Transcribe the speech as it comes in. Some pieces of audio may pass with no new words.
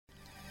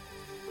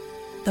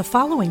The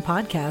following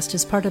podcast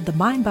is part of the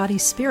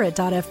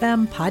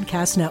MindBodySpirit.fm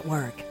podcast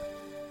network.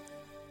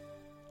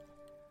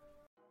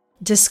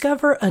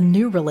 Discover a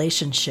new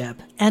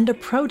relationship and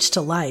approach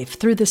to life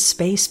through the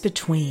space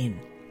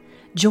between.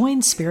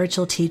 Join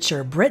spiritual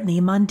teacher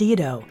Brittany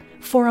Mondito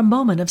for a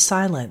moment of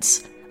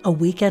silence, a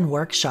weekend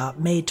workshop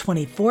May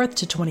 24th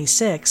to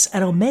 26th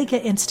at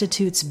Omega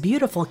Institute's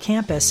beautiful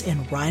campus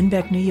in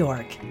Rhinebeck, New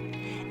York.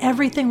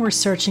 Everything we're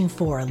searching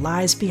for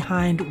lies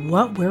behind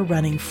what we're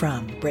running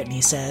from, Brittany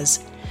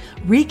says.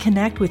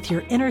 Reconnect with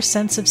your inner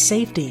sense of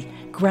safety,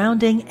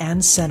 grounding,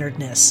 and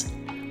centeredness.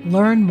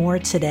 Learn more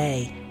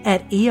today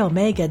at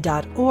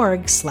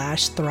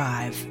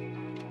eomega.org/thrive.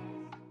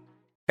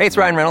 Hey, it's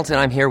Ryan Reynolds,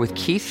 and I'm here with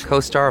Keith,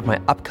 co-star of my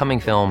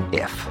upcoming film,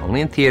 If, only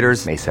in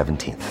theaters May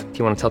 17th. Do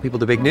you want to tell people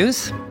the big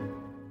news?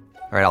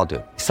 All right, I'll do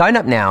it. Sign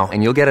up now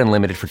and you'll get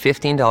unlimited for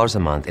 $15 a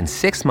month and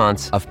 6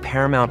 months of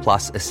Paramount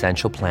Plus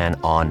Essential Plan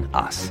on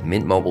us.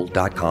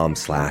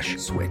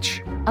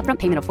 MintMobile.com/switch. Upfront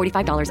payment of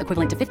 $45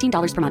 equivalent to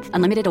 $15 per month.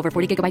 Unlimited over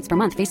 40 gigabytes per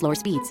month. Face lower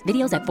speeds.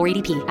 Videos at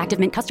 480p. Active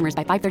Mint customers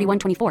by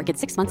 531.24 get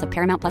 6 months of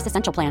Paramount Plus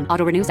Essential Plan.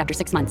 Auto renews after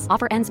 6 months.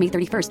 Offer ends May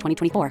 31st,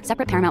 2024.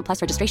 Separate Paramount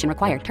Plus registration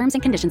required. Terms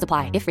and conditions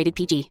apply if rated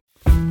PG.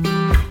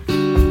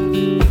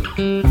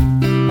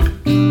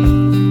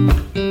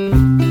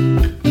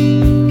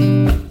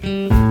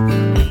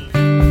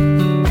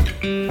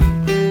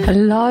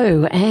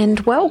 Hello and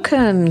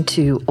welcome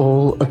to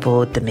All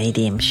Aboard the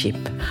Mediumship.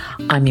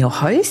 I'm your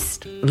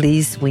host,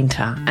 Liz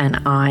Winter, and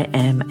I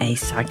am a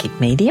psychic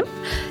medium,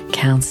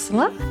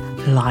 counsellor,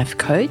 life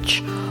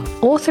coach,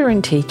 author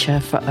and teacher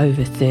for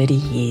over 30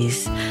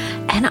 years.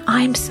 And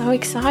I'm so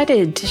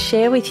excited to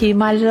share with you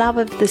my love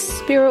of the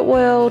spirit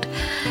world,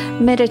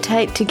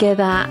 meditate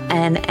together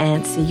and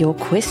answer your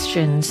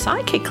questions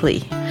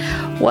psychically.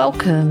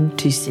 Welcome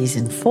to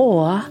Season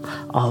 4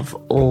 of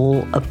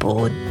All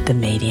Aboard the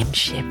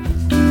Mediumship.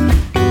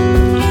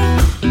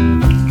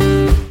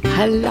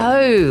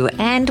 Hello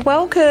and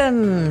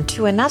welcome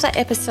to another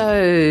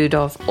episode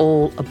of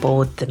All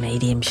Aboard the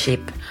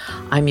Mediumship.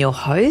 I'm your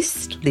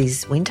host,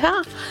 Liz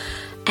Winter,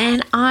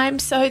 and I'm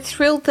so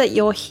thrilled that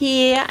you're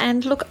here.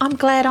 And look, I'm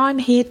glad I'm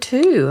here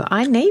too.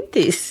 I need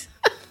this.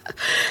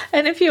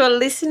 And if you are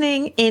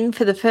listening in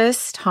for the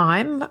first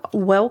time,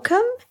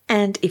 welcome.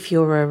 And if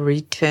you're a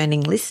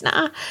returning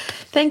listener,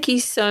 thank you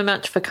so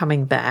much for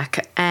coming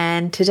back.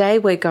 And today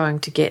we're going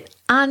to get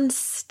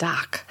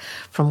unstuck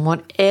from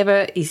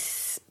whatever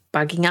is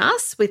bugging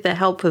us with the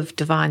help of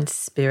Divine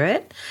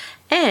Spirit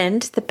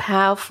and the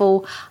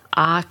powerful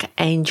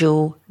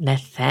Archangel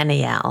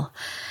Nathaniel.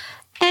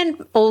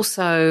 And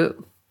also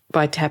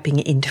by tapping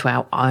into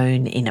our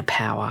own inner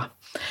power.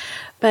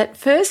 But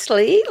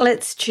firstly,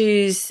 let's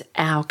choose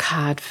our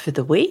card for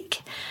the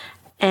week.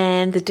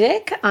 And the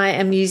deck I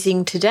am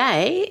using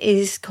today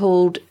is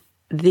called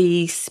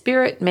the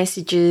Spirit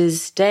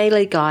Messages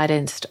Daily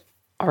Guidance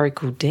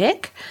Oracle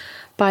Deck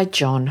by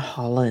John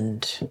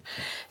Holland.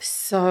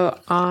 So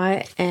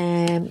I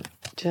am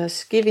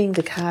just giving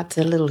the cards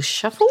a little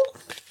shuffle.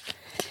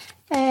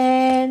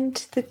 And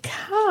the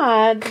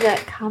card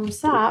that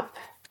comes up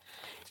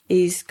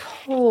is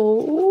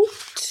called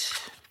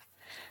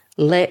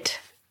Let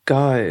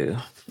Go.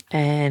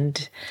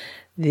 And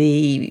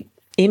the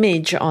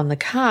image on the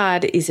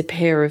card is a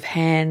pair of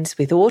hands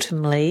with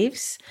autumn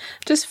leaves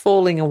just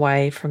falling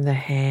away from the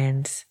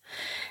hands.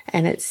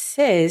 And it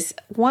says,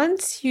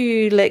 once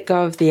you let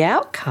go of the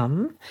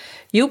outcome,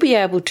 you'll be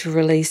able to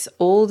release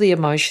all the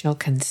emotional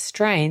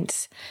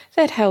constraints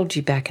that held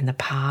you back in the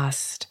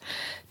past.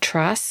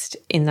 Trust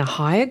in the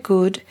higher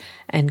good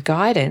and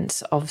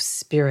guidance of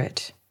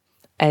spirit,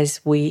 as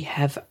we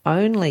have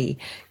only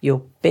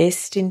your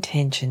best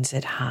intentions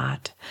at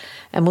heart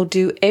and will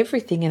do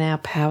everything in our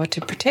power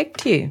to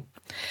protect you.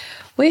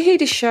 We're here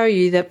to show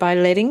you that by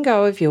letting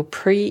go of your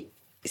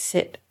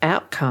preset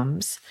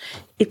outcomes,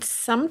 it's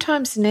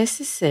sometimes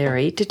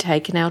necessary to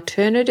take an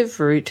alternative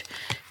route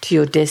to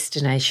your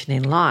destination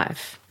in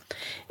life.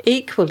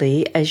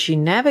 Equally, as you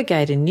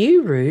navigate a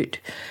new route,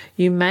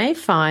 you may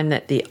find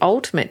that the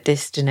ultimate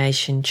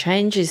destination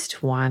changes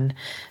to one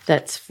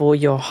that's for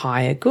your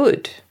higher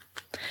good.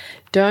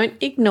 Don't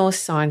ignore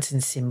signs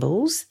and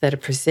symbols that are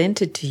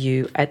presented to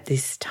you at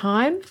this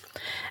time,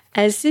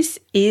 as this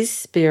is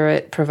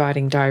Spirit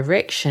providing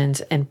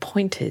directions and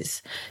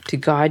pointers to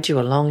guide you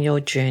along your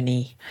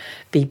journey.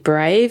 Be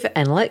brave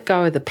and let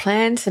go of the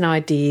plans and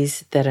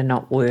ideas that are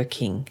not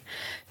working.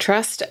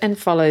 Trust and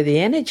follow the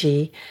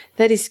energy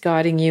that is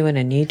guiding you in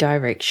a new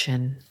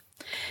direction.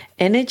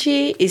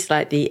 Energy is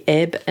like the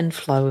ebb and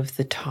flow of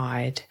the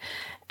tide.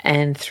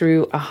 And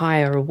through a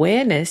higher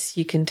awareness,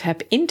 you can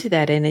tap into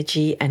that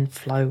energy and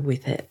flow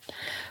with it.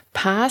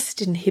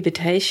 Past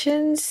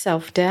inhibitions,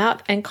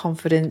 self-doubt and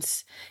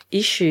confidence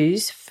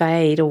issues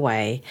fade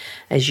away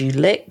as you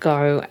let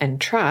go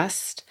and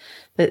trust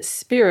that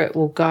Spirit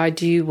will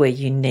guide you where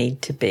you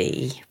need to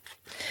be.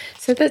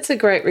 So that's a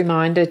great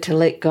reminder to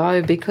let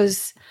go,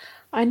 because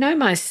I know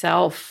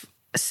myself,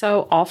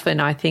 so often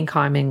I think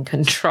I'm in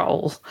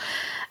control.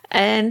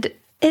 And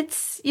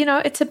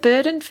it's a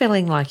burden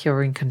feeling like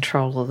you're in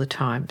control all the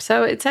time.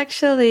 So it's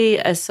actually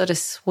a sort of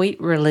sweet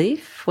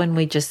relief when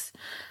we just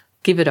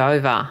give it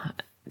over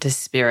to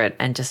Spirit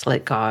and just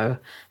let go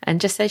and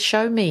just say,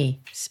 show me,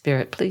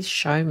 Spirit, please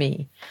show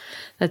me.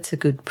 That's a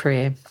good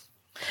prayer.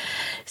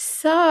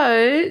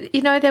 So,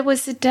 there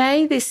was a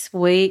day this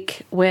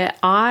week where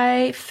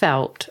I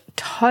felt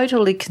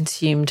totally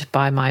consumed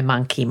by my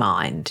monkey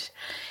mind.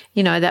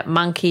 That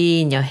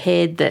monkey in your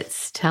head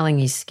that's telling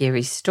you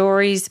scary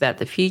stories about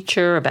the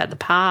future, about the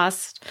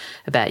past,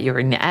 about your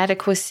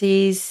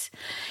inadequacies.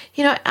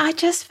 I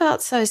just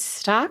felt so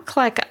stuck,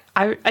 like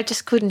I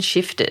just couldn't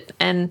shift it.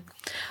 And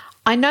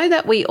I know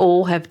that we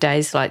all have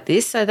days like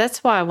this, so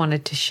that's why I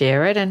wanted to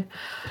share it. And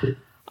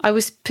I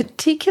was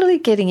particularly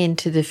getting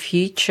into the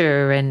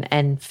future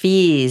and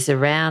fears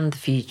around the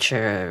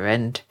future.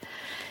 And,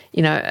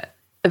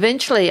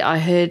 eventually I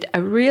heard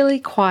a really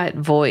quiet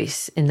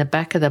voice in the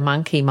back of the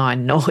monkey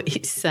mind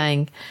noise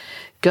saying,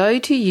 go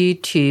to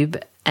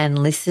YouTube and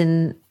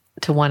listen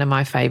to one of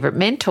my favourite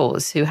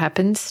mentors, who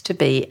happens to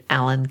be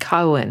Alan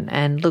Cohen.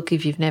 And look,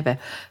 if you've never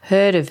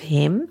heard of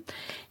him,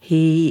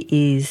 he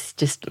is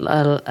just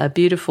a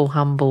beautiful,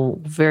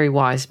 humble, very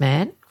wise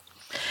man.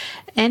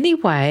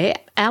 Anyway,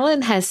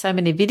 Alan has so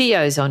many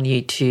videos on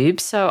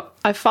YouTube, so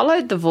I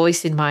followed the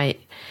voice in my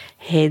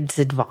head's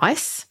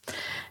advice,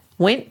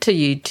 went to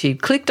YouTube,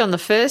 clicked on the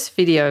first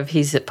video of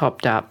his that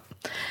popped up,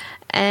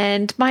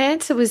 and my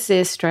answer was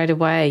there straight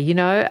away.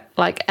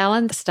 Like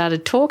Alan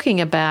started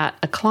talking about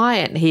a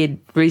client he had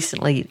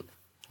recently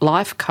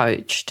life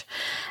coached,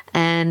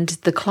 and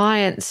the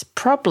client's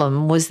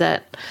problem was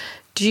that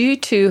due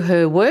to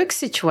her work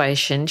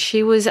situation,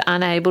 she was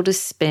unable to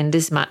spend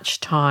as much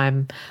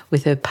time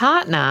with her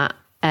partner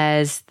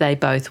as they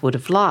both would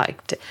have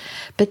liked.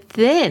 But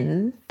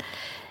then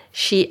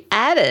she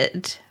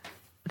added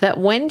that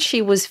when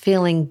she was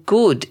feeling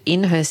good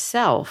in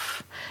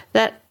herself,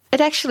 that it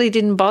actually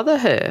didn't bother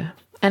her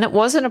and it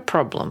wasn't a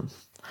problem.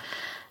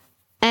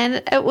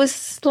 And it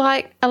was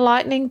like a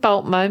lightning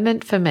bolt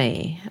moment for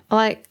me.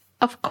 Like,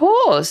 of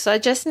course, I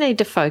just need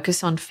to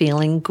focus on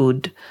feeling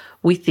good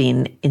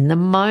within in the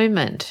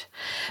moment,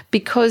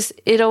 because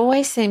it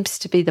always seems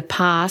to be the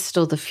past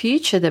or the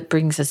future that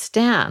brings us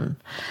down.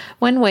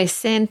 When we're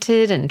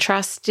centered and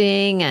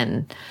trusting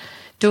and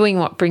doing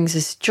what brings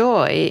us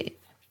joy,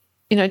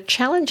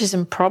 challenges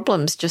and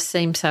problems just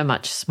seem so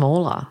much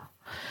smaller.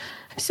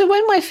 So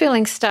when we're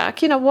feeling stuck,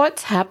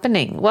 what's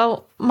happening?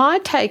 Well, my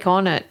take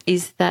on it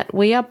is that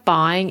we are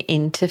buying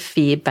into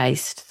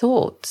fear-based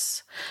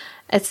thoughts.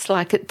 It's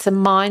like it's a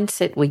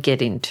mindset we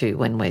get into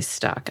when we're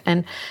stuck,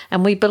 and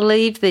we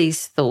believe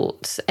these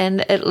thoughts,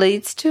 and it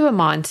leads to a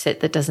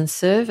mindset that doesn't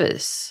serve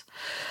us.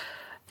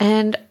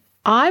 And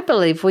I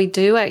believe we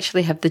do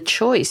actually have the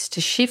choice to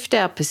shift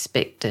our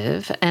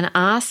perspective and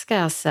ask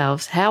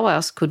ourselves, how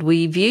else could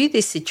we view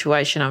this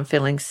situation I'm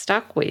feeling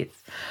stuck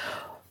with?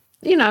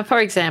 For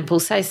example,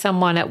 say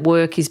someone at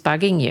work is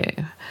bugging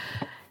you.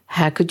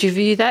 How could you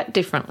view that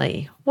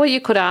differently? Well,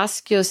 you could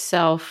ask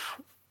yourself,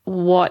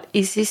 what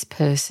is this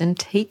person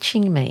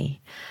teaching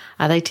me?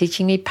 Are they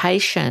teaching me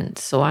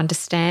patience or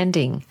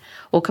understanding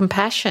or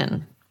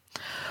compassion?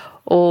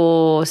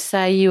 Or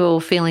say you're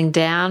feeling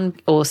down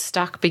or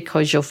stuck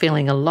because you're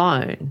feeling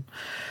alone.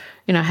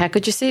 How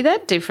could you see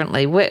that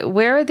differently?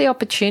 Where are the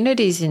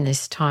opportunities in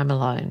this time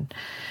alone?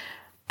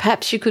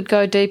 Perhaps you could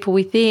go deeper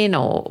within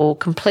or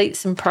complete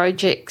some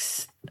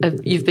projects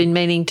you've been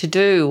meaning to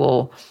do,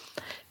 or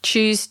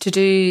choose to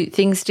do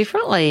things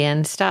differently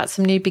and start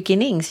some new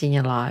beginnings in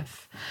your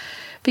life.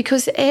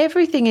 Because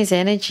everything is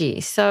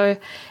energy. So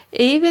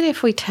even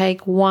if we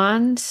take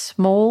one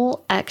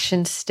small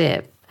action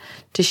step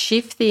to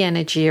shift the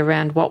energy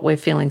around what we're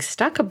feeling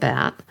stuck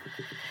about,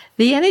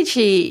 the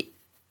energy,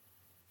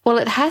 well,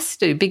 it has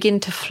to begin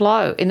to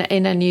flow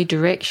in a new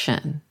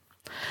direction.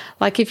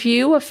 Like if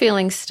you were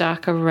feeling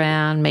stuck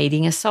around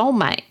meeting a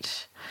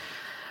soulmate,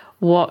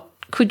 what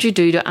could you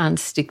do to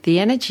unstick the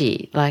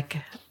energy? Like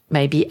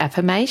maybe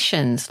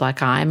affirmations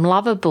like I'm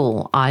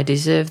lovable, I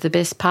deserve the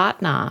best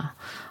partner,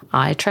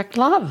 I attract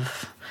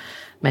love.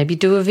 Maybe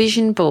do a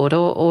vision board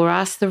or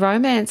ask the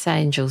romance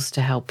angels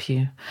to help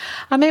you.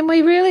 I mean,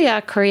 we really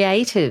are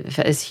creative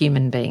as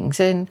human beings,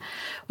 and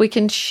we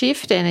can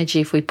shift energy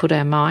if we put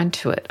our mind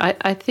to it.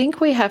 I think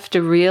we have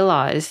to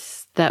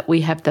realise that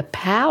we have the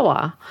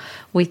power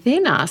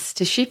within us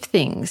to shift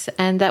things,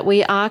 and that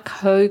we are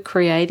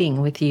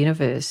co-creating with the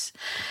universe.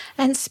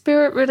 And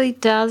Spirit really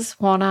does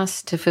want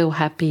us to feel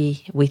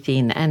happy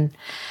within.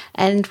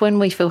 And when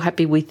we feel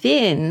happy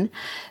within,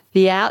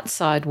 the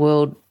outside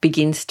world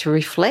begins to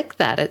reflect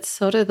that. It's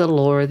sort of the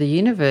law of the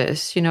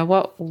universe.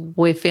 What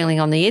we're feeling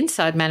on the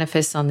inside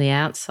manifests on the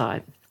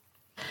outside.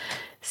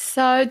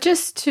 So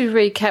just to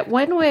recap,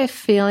 when we're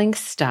feeling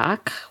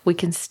stuck, we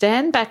can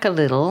stand back a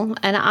little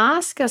and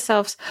ask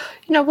ourselves,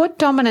 what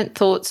dominant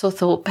thoughts or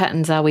thought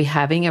patterns are we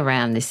having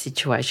around this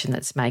situation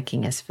that's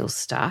making us feel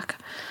stuck?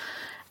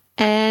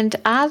 And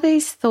are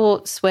these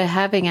thoughts we're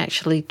having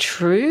actually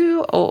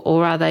true,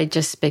 or are they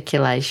just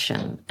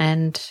speculation?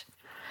 And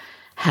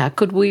How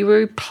could we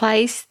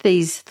replace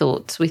these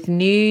thoughts with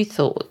new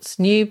thoughts,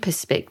 new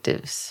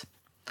perspectives?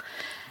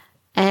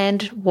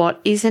 And what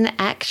is an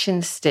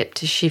action step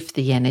to shift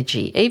the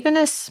energy, even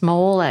a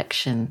small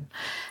action?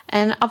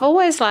 And I've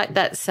always liked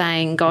that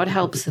saying, God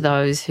helps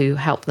those who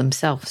help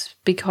themselves,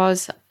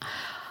 because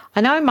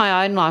I know in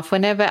my own life,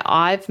 whenever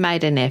I've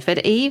made an effort,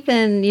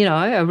 even,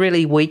 a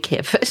really weak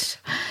effort,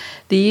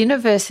 the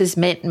universe has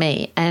met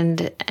me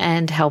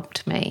and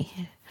helped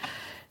me.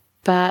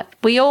 But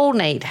we all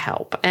need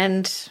help.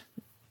 And,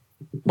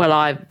 well,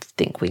 I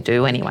think we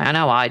do anyway. I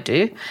know I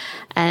do.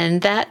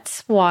 And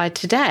that's why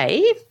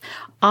today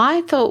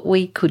I thought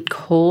we could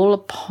call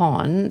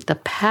upon the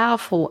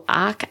powerful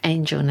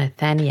Archangel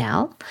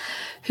Nathaniel,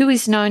 who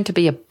is known to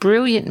be a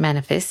brilliant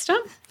manifester,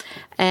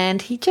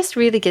 and he just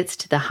really gets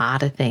to the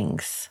heart of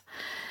things.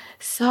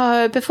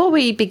 So before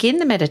we begin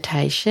the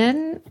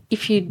meditation,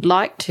 if you'd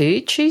like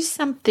to, choose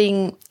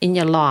something in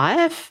your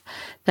life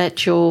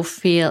that you're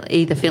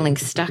either feeling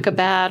stuck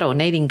about or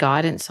needing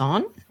guidance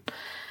on,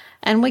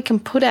 and we can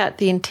put out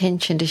the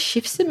intention to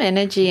shift some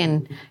energy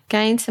and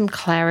gain some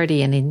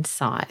clarity and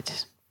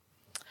insight.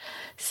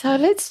 So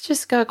let's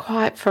just go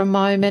quiet for a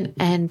moment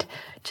and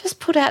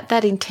just put out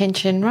that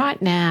intention right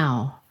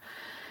now.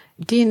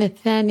 Dear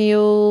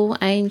Nathaniel,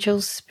 angel,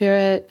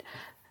 spirit,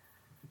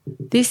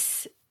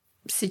 this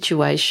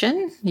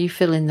situation, you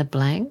fill in the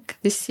blank,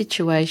 this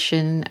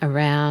situation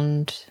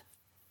around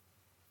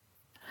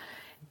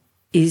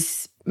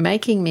is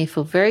making me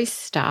feel very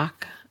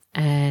stuck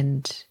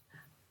and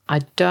I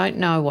don't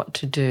know what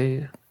to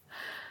do.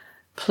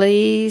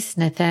 Please,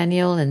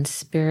 Nathaniel and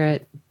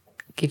spirit,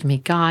 give me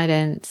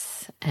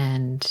guidance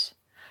and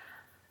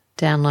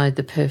download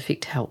the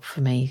perfect help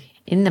for me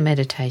in the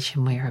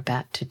meditation we're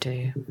about to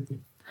do.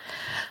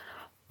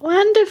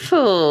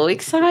 Wonderful,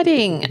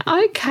 exciting.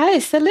 Okay,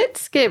 so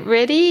let's get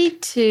ready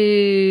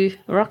to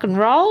rock and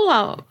roll,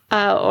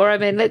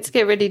 let's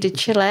get ready to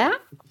chill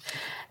out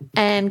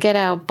and get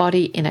our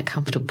body in a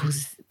comfortable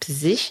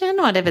position,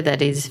 whatever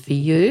that is for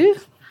you.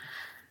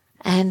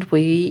 And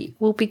we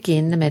will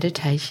begin the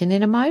meditation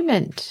in a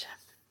moment.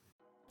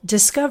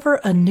 Discover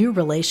a new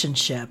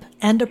relationship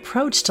and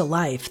approach to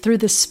life through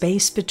the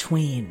space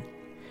between.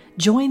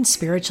 Join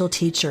spiritual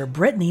teacher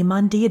Brittany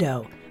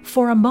Mondito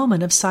for a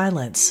moment of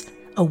silence,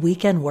 a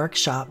weekend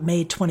workshop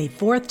May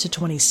 24th to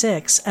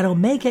 26th at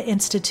Omega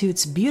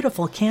Institute's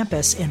beautiful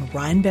campus in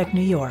Rhinebeck,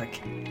 New York.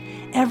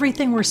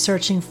 Everything we're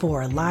searching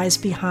for lies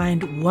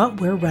behind what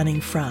we're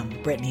running from,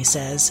 Brittany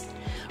says.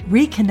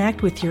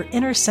 Reconnect with your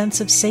inner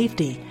sense of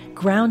safety,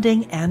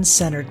 grounding, and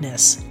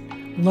centeredness.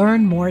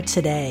 Learn more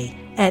today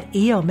at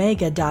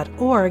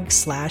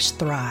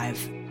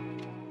eomega.org/thrive.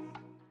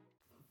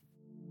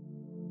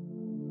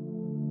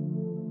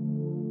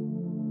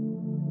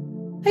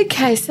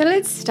 Okay, so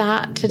let's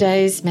start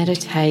today's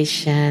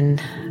meditation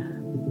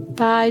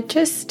by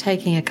just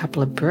taking a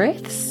couple of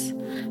breaths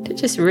to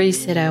just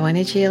reset our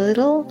energy a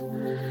little.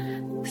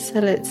 So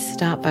let's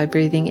start by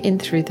breathing in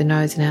through the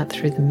nose and out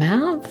through the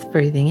mouth.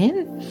 Breathing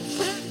in.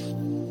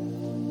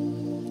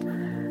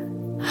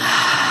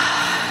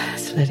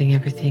 Just letting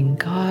everything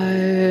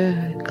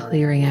go,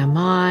 clearing our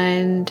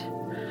mind.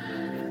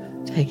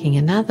 Taking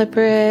another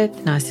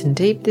breath, nice and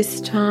deep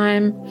this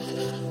time.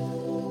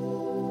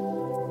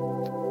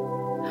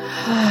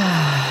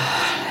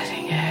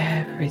 Letting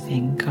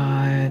everything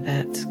go.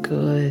 That's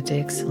good.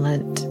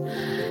 Excellent.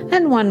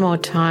 And one more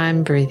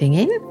time, breathing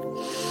in.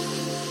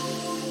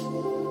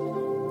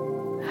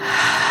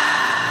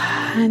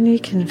 And you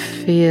can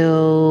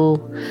feel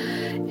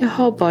your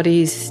whole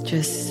body's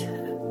just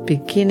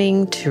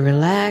beginning to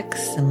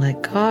relax and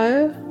let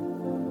go.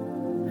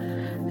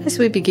 As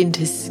we begin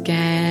to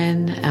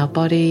scan our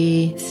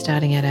body,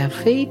 starting at our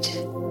feet,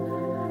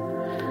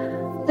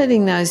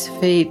 letting those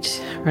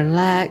feet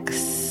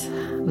relax,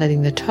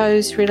 letting the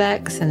toes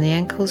relax and the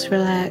ankles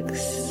relax.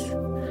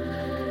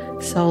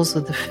 Soles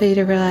of the feet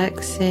are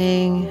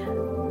relaxing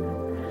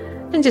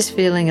and just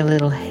feeling a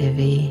little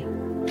heavy.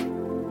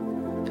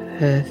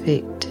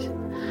 Perfect.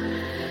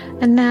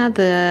 And now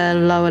the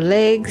lower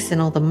legs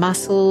and all the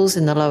muscles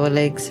in the lower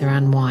legs are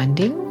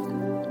unwinding.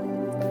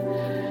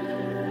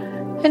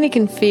 And you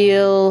can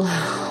feel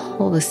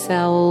all the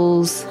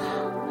cells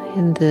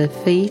in the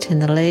feet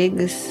and the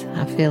legs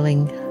are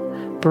feeling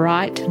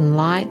bright and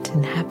light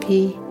and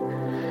happy.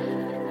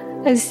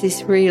 As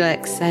this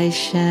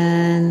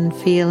relaxation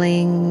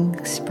feeling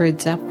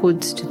spreads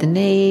upwards to the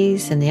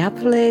knees and the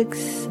upper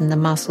legs, and the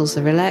muscles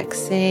are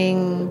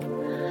relaxing.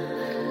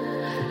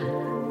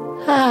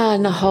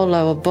 And the whole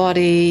lower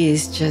body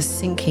is just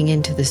sinking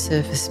into the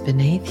surface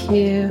beneath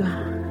you.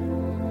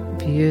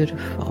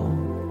 Beautiful.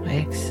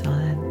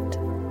 Excellent.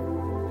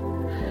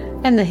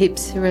 And the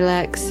hips are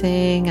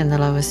relaxing and the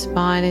lower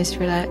spine is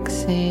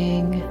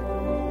relaxing.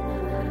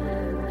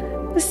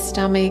 The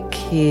stomach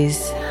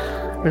is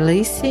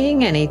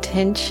releasing any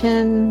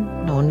tension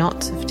or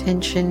knots of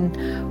tension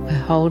we're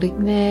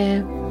holding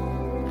there.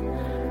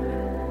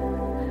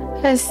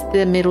 As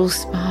the middle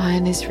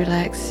spine is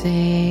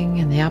relaxing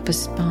and the upper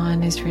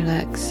spine is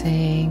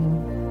relaxing.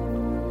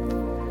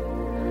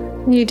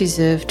 You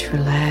deserve to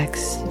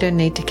relax. You don't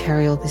need to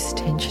carry all this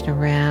tension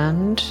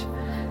around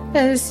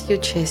as your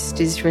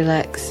chest is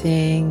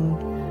relaxing.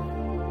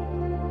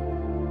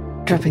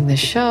 Dropping the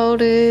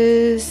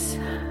shoulders,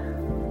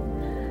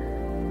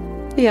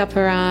 the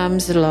upper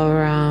arms, the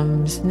lower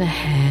arms, and the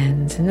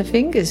hands and the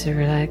fingers are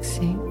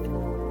relaxing.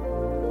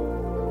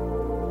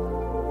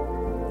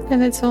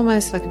 And it's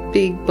almost like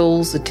big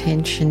balls of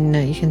tension.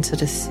 You can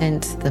sort of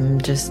sense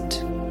them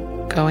just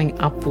going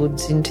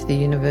upwards into the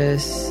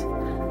universe,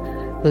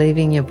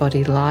 leaving your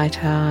body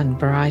lighter and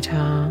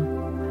brighter.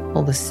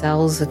 All the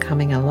cells are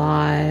coming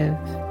alive.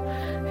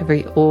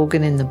 Every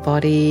organ in the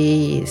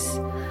body is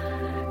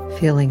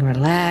feeling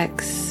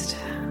relaxed.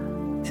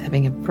 It's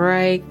having a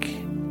break.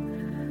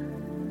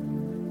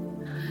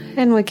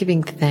 And we're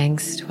giving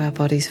thanks to our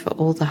bodies for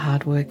all the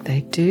hard work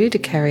they do to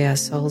carry our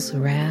souls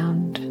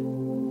around.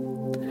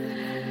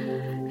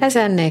 As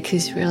our neck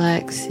is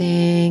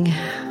relaxing,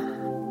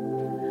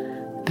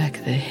 the back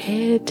of the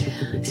head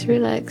is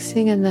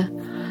relaxing, and the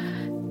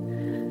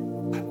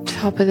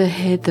top of the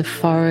head, the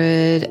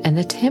forehead, and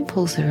the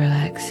temples are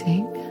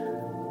relaxing.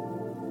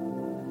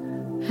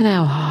 And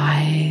our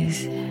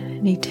eyes,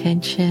 any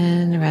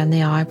tension around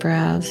the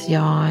eyebrows, the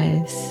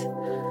eyes,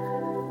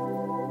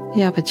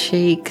 the upper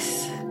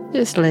cheeks,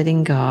 just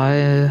letting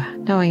go,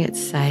 knowing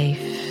it's safe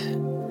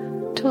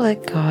to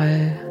let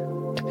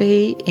go, to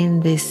be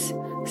in this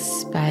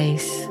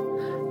space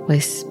where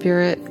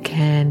spirit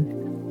can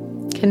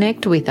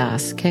connect with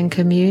us, can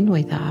commune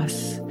with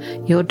us,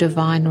 your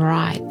divine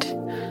right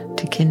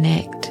to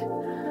connect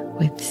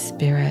with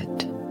spirit.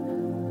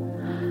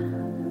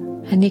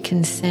 And you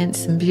can sense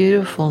some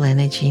beautiful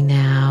energy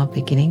now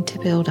beginning to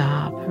build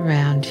up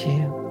around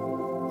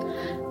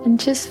you, and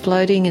just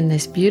floating in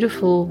this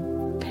beautiful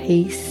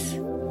peace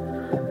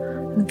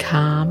and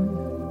calm.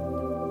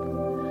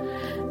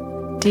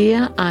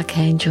 Dear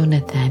Archangel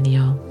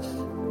Nathaniel,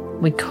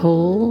 we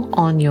call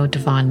on your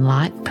divine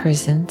light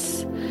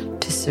presence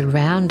to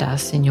surround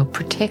us in your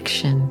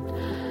protection,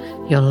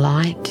 your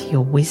light,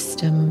 your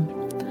wisdom,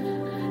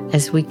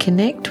 as we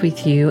connect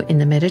with you in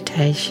the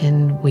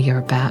meditation we are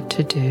about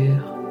to do.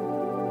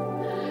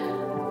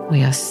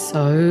 We are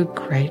so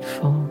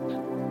grateful.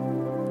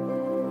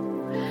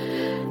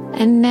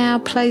 And now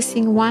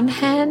placing one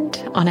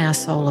hand on our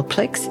solar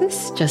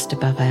plexus just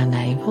above our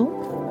navel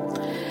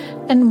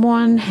and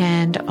one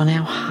hand on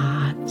our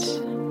heart.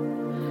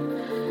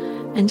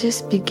 And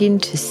just begin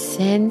to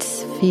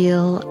sense,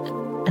 feel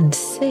and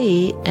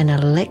see an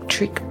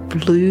electric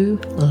blue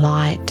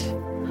light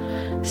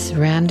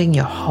surrounding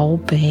your whole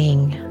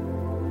being.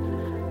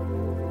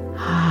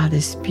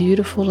 This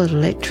beautiful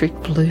electric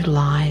blue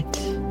light,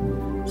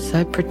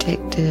 so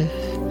protective,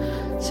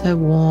 so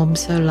warm,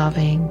 so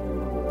loving.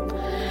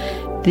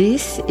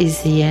 This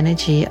is the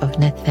energy of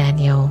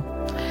Nathaniel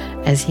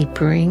as he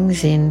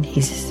brings in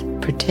his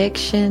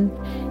protection,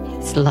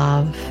 his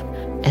love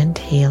and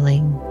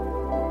healing.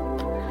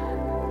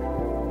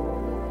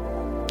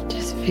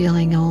 Just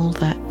feeling all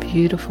that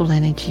beautiful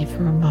energy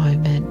for a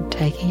moment,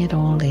 taking it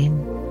all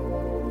in.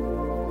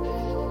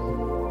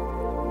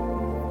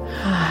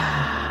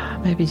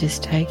 Maybe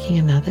just taking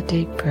another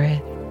deep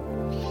breath.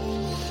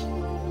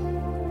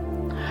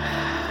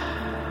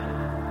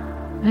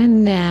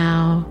 And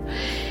now,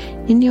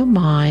 in your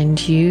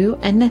mind, you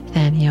and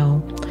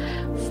Nathaniel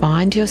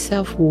find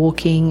yourself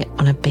walking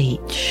on a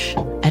beach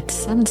at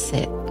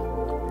sunset.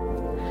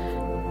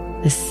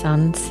 The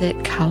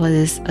sunset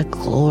colours are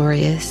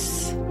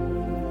glorious.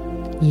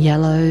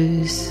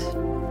 Yellows,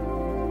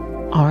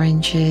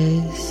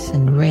 oranges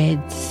and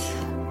reds.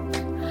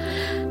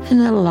 And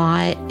the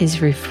light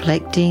is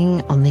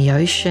reflecting on the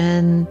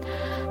ocean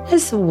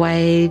as the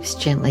waves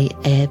gently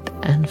ebb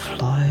and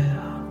flow.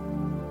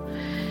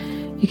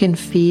 You can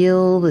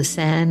feel the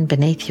sand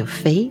beneath your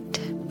feet.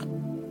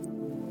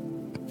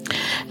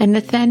 And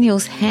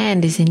Nathaniel's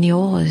hand is in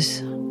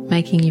yours,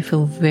 making you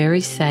feel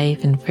very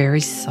safe and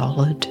very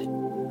solid.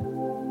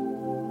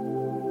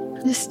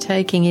 Just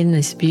taking in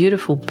this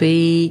beautiful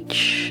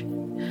beach.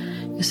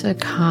 You're so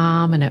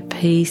calm and at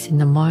peace in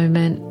the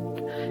moment,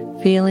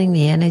 feeling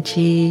the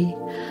energy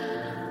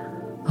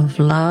of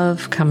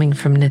love coming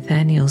from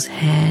Nathaniel's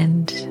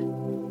hand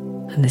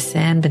and the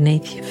sand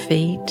beneath your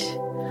feet,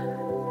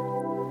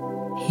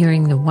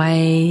 hearing the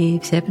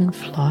waves ebb and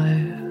flow.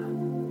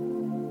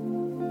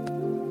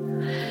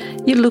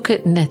 You look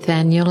at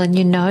Nathaniel and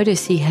you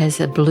notice he has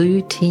a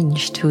blue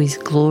tinge to his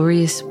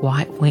glorious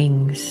white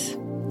wings,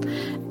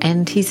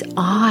 and his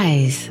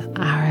eyes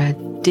are a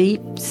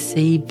deep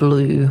sea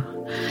blue,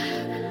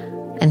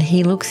 and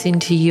he looks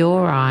into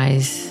your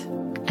eyes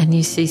and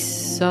you see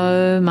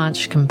so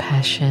much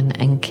compassion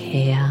and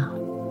care.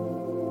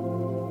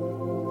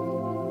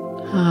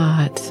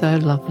 It's so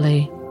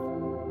lovely.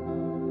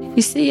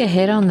 You see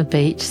ahead on the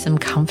beach some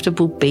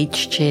comfortable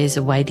beach chairs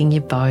awaiting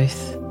you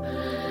both.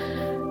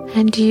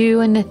 And you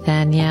and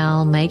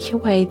Nathaniel make your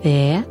way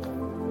there.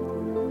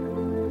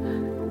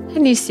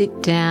 And you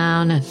sit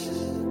down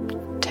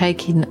and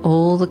take in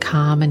all the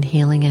calm and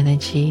healing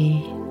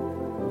energy.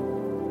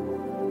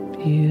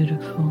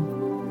 Beautiful.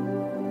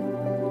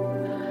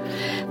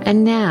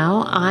 And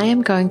now I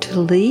am going to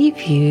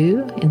leave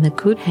you in the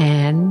good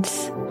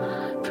hands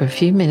for a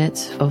few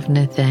minutes of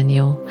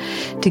Nathaniel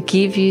to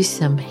give you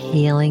some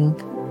healing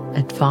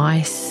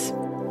advice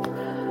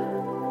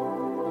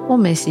or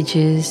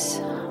messages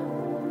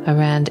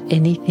around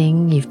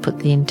anything you've put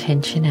the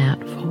intention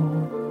out for.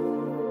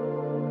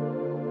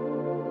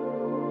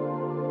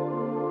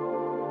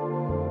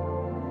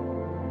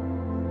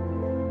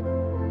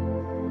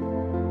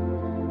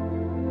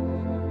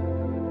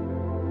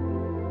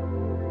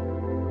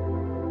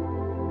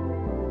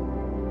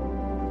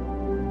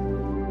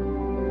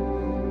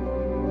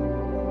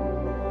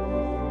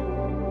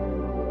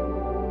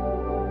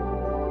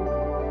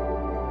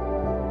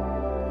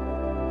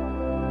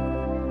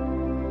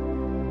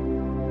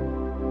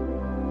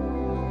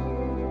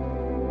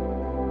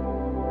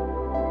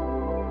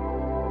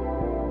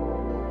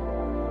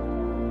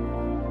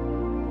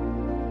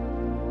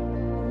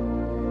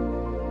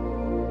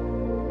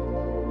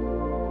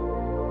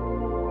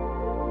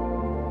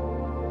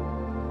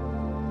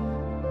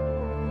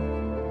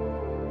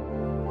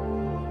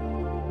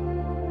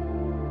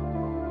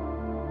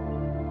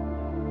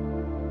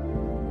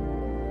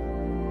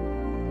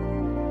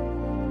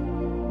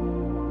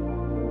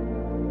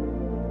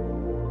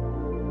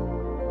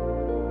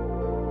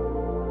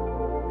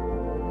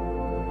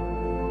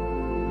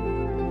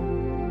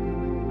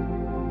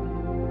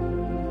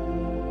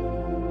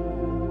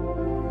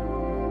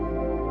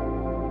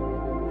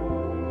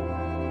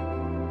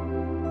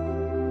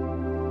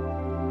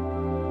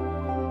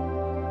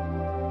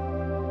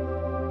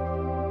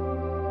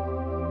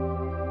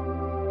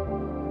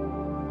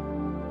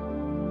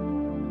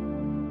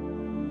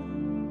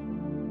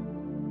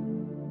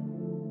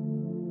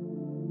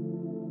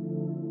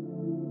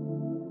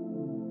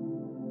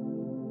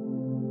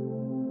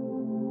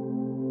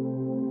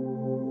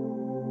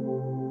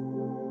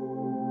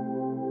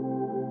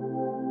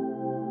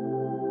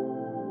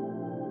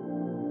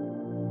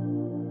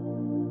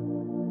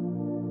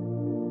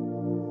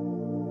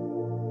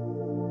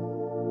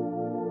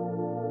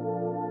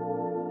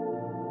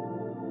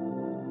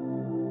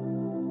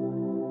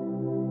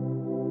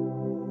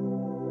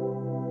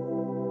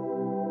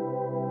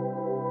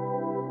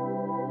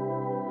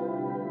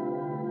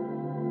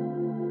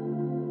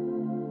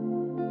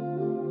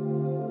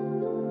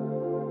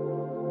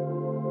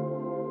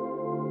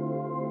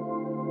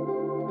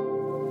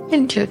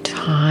 And your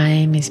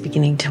time is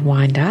beginning to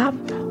wind up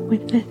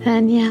with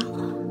Nathaniel.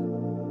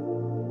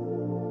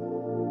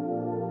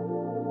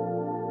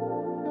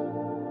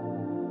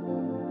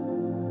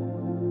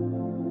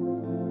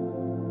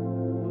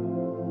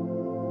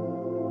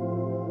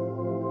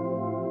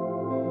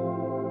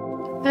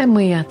 And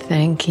we are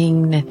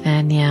thanking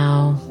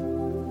Nathaniel,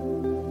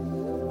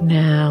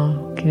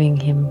 now giving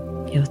him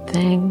your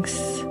thanks.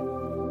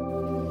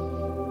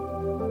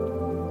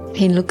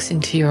 He looks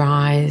into your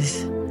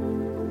eyes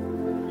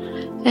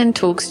and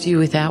talks to you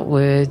without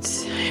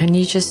words, and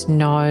you just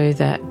know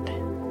that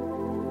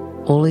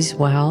all is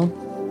well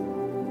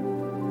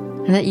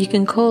and that you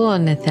can call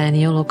on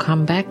Nathaniel or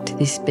come back to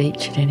this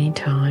beach at any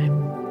time.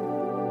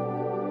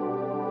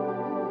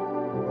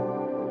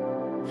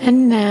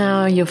 And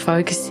now you're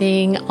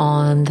focusing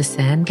on the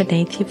sand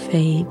beneath your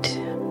feet.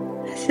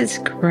 This is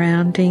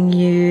grounding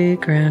you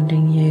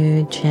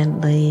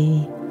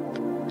gently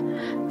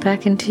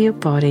back into your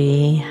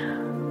body.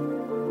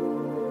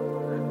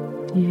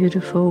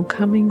 Beautiful,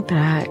 coming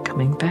back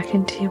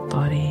into your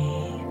body.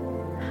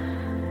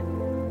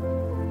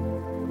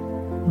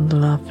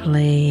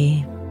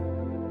 Lovely.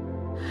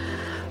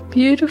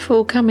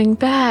 Beautiful, coming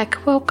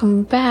back.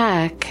 Welcome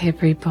back,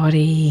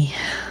 everybody.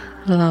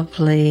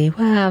 Lovely.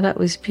 Wow, that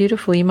was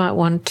beautiful. You might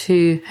want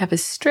to have a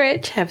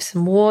stretch, have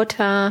some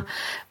water,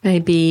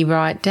 maybe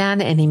write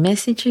down any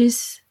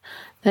messages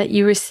that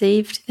you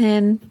received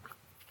then.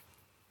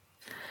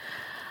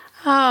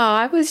 Oh,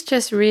 I was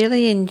just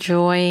really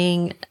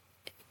enjoying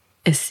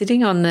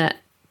sitting on that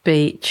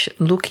beach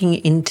looking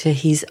into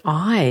his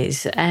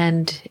eyes,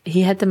 and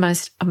he had the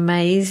most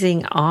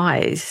amazing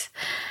eyes,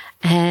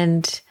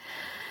 and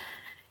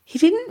he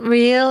didn't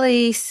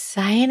really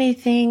say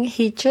anything.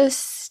 He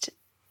just,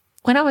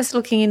 when I was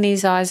looking in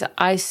his eyes,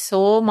 I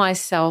saw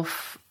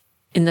myself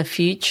in the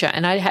future,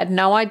 and I had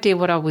no idea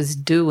what I was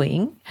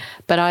doing,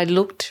 but I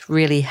looked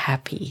really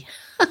happy.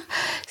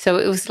 So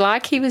it was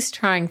like he was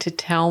trying to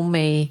tell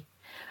me,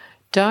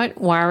 don't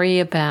worry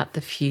about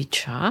the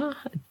future.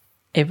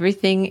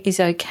 Everything is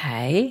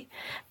okay,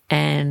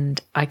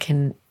 and I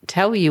can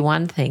tell you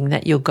one thing,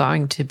 that you're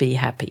going to be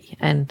happy,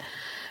 and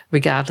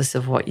regardless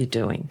of what you're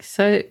doing.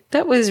 So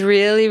that was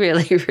really,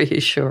 really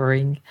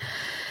reassuring.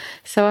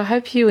 So I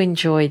hope you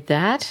enjoyed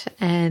that,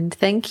 and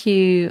thank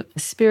you,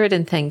 Spirit,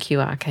 and thank you,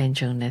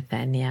 Archangel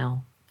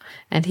Nathaniel.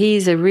 And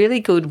he's a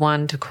really good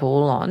one to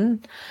call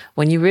on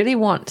when you really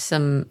want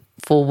some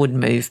forward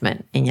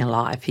movement in your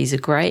life. He's a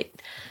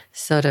great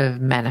sort of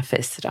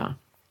manifester.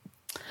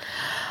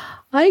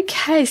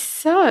 Okay,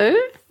 so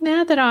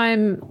now that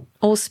I'm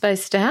all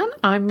spaced out,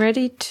 I'm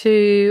ready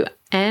to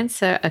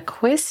answer a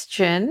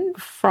question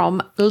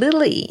from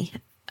Lily,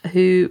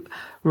 who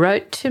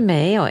wrote to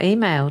me or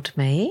emailed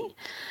me.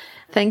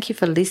 Thank you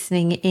for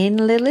listening in,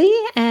 Lily.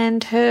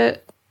 And her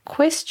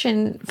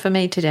question for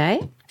me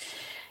today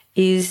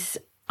is,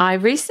 I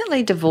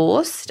recently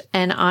divorced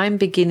and I'm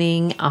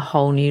beginning a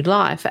whole new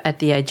life at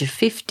the age of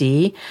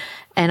 50,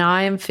 and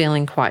I am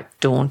feeling quite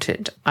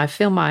daunted. I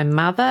feel my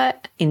mother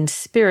in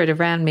spirit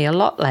around me a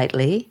lot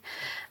lately,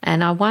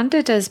 and I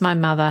wonder, does my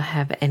mother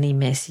have any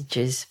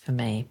messages for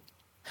me?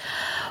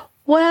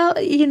 Well,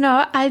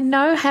 I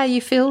know how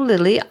you feel,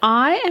 Lily.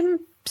 I am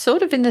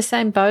sort of in the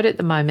same boat at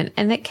the moment,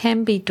 and it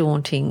can be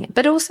daunting,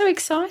 but also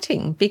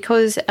exciting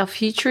because our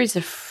future is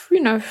a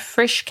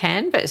fresh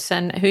canvas,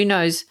 and who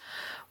knows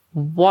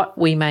what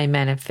we may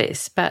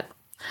manifest. But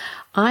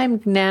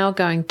I'm now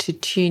going to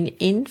tune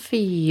in for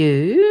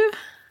you.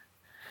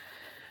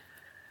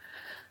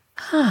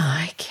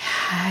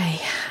 Okay.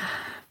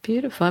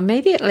 Beautiful.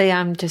 Immediately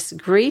I'm just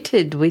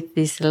greeted with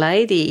this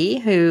lady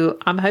who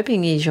I'm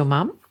hoping is your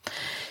mum.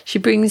 She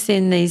brings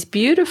in these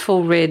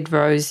beautiful red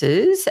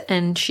roses,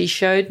 and she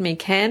showed me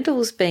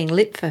candles being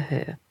lit for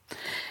her.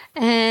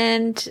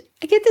 And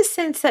I get the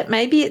sense that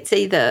maybe it's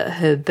either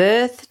her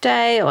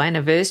birthday or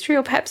anniversary,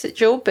 or perhaps it's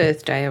your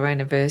birthday or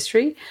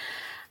anniversary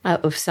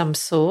of some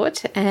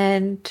sort.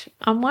 And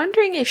I'm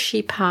wondering if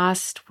she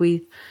passed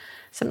with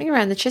something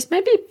around the chest,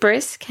 maybe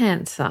breast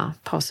cancer,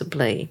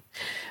 possibly.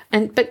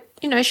 But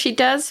she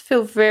does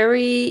feel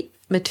very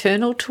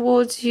maternal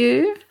towards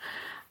you.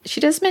 She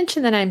does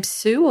mention the name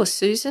Sue or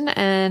Susan,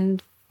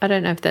 and I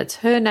don't know if that's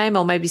her name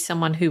or maybe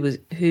someone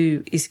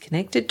who is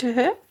connected to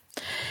her.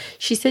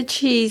 She said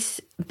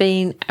she's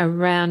been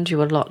around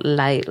you a lot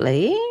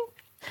lately,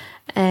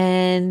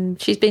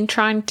 and she's been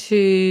trying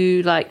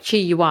to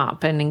cheer you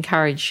up and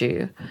encourage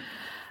you.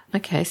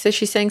 Okay, so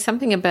she's saying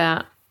something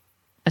about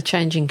a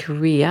change in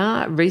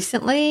career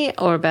recently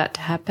or about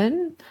to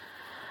happen,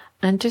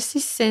 and just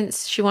this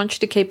sense she wants you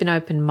to keep an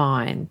open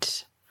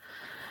mind,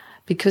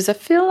 because I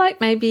feel like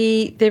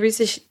maybe there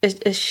is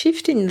a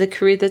shift in the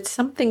career that's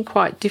something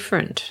quite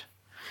different.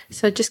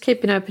 So just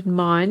keep an open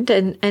mind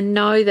and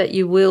know that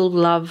you will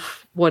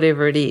love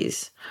whatever it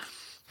is,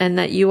 and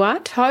that you are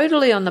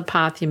totally on the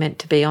path you're meant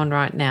to be on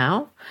right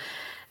now.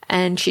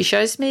 And she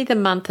shows me the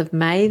month of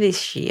May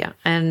this year,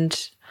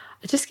 and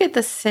I just get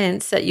the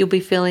sense that you'll be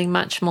feeling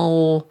much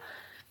more,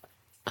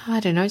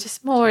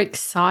 just more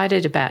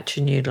excited about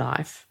your new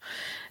life.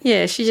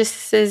 Yeah, she just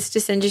says to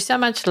send you so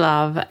much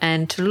love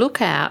and to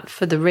look out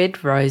for the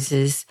red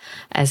roses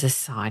as a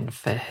sign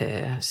for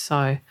her.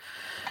 So,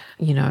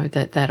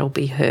 that'll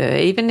be her.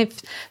 Even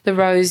if the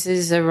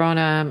roses are on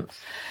a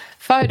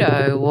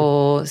photo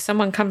or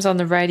someone comes on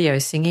the radio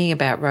singing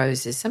about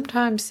roses,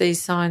 sometimes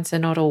these signs are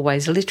not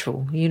always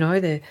literal. You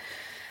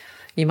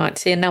might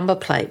see a number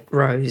plate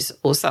rose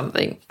or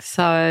something.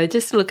 So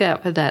just look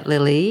out for that,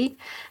 Lily.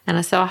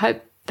 And so I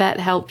hope that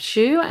helps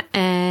you.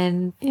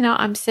 And,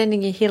 I'm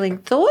sending you healing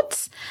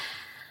thoughts.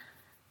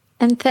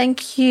 And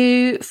thank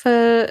you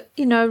for,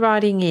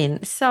 writing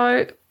in.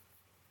 So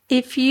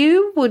if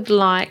you would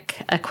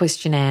like a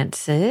question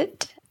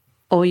answered,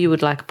 or you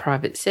would like a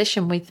private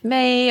session with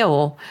me,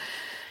 or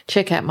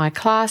check out my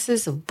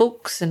classes or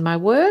books and my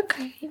work,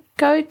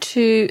 go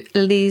to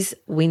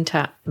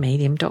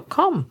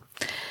lizwintermedium.com.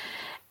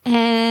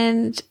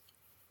 And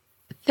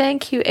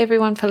thank you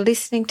everyone for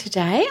listening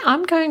today.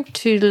 I'm going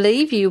to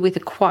leave you with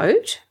a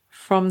quote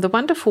from the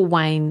wonderful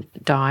Wayne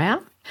Dyer.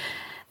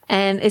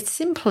 And it's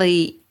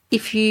simply,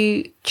 if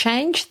you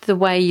change the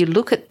way you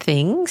look at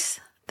things,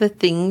 the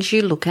things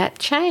you look at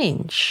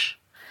change.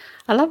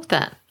 I love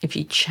that. If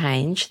you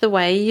change the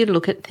way you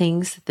look at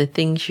things, the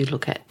things you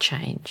look at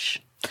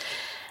change.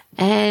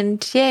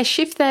 And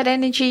shift that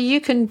energy.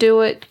 You can do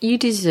it. You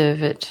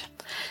deserve it.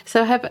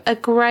 So have a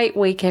great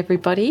week,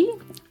 everybody.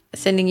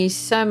 Sending you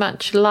so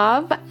much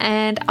love,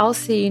 and I'll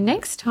see you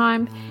next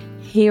time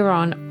here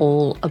on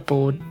All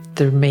Aboard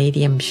the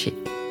Mediumship.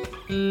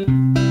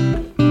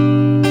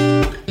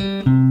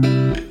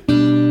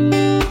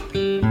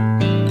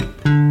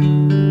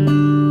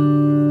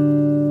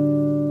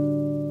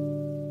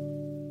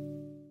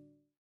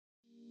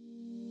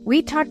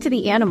 We talk to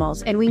the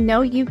animals, and we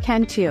know you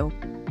can too.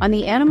 On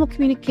the Animal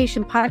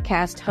Communication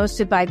Podcast,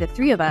 hosted by the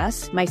three of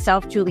us,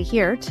 myself, Julie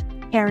Hirt,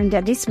 Karen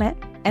Dudley-Smith,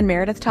 and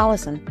Meredith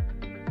Tollison.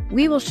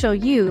 We will show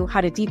you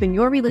how to deepen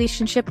your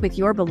relationship with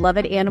your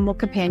beloved animal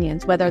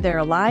companions, whether they're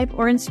alive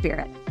or in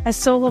spirit. As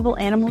soul-level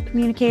animal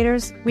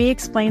communicators, we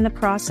explain the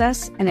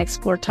process and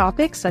explore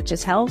topics such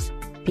as health,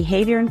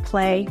 behavior, and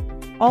play,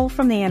 all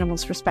from the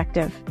animal's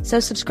perspective. So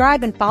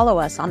subscribe and follow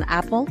us on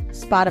Apple,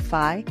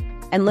 Spotify,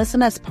 and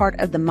listen as part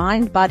of the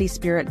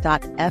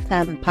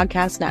mindbodyspirit.fm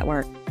podcast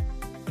network.